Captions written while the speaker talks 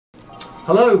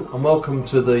Hello and welcome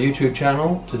to the YouTube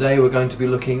channel. Today we're going to be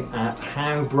looking at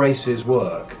how braces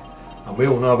work. And we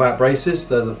all know about braces,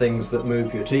 they're the things that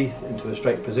move your teeth into a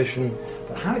straight position,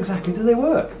 but how exactly do they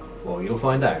work? Well, you'll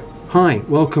find out. Hi,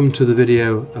 welcome to the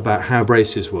video about how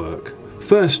braces work.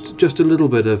 First, just a little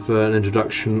bit of an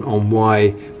introduction on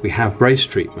why we have brace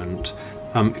treatment.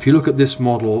 If you look at this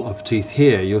model of teeth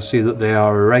here, you'll see that they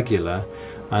are irregular.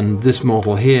 And this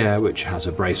model here, which has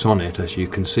a brace on it, as you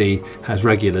can see, has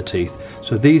regular teeth.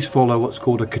 So these follow what's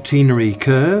called a catenary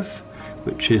curve,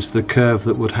 which is the curve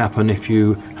that would happen if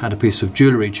you had a piece of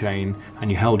jewellery chain and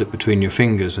you held it between your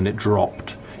fingers and it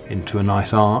dropped into a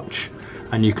nice arch.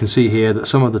 And you can see here that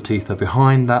some of the teeth are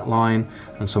behind that line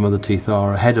and some of the teeth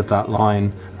are ahead of that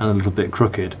line and a little bit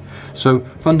crooked. So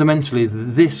fundamentally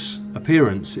this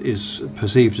appearance is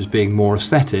perceived as being more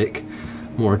aesthetic,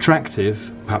 more attractive,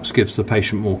 perhaps gives the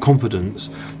patient more confidence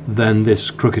than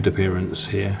this crooked appearance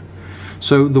here.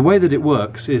 So the way that it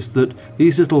works is that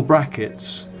these little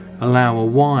brackets allow a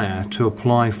wire to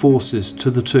apply forces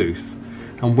to the tooth,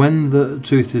 and when the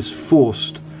tooth is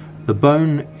forced, the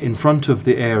bone in front of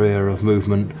the area of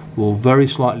movement will very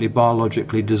slightly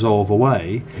biologically dissolve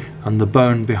away, and the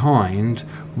bone behind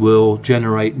will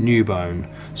generate new bone.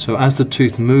 So as the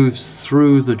tooth moves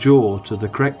through the jaw to the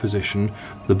correct position,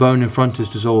 the bone in front is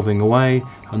dissolving away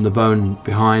and the bone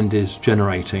behind is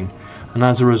generating. And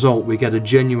as a result, we get a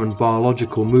genuine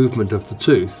biological movement of the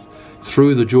tooth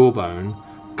through the jawbone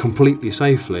completely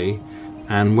safely.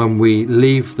 And when we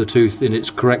leave the tooth in its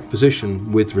correct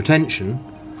position with retention,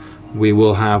 we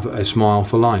will have a smile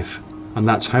for life. And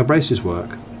that's how braces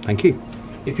work. Thank you.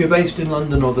 If you're based in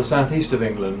London or the southeast of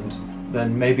England,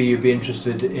 then maybe you'd be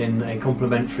interested in a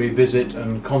complimentary visit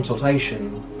and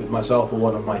consultation with myself or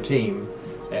one of my team.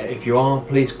 If you are,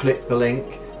 please click the link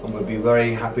and we'll be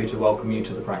very happy to welcome you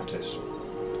to the practice.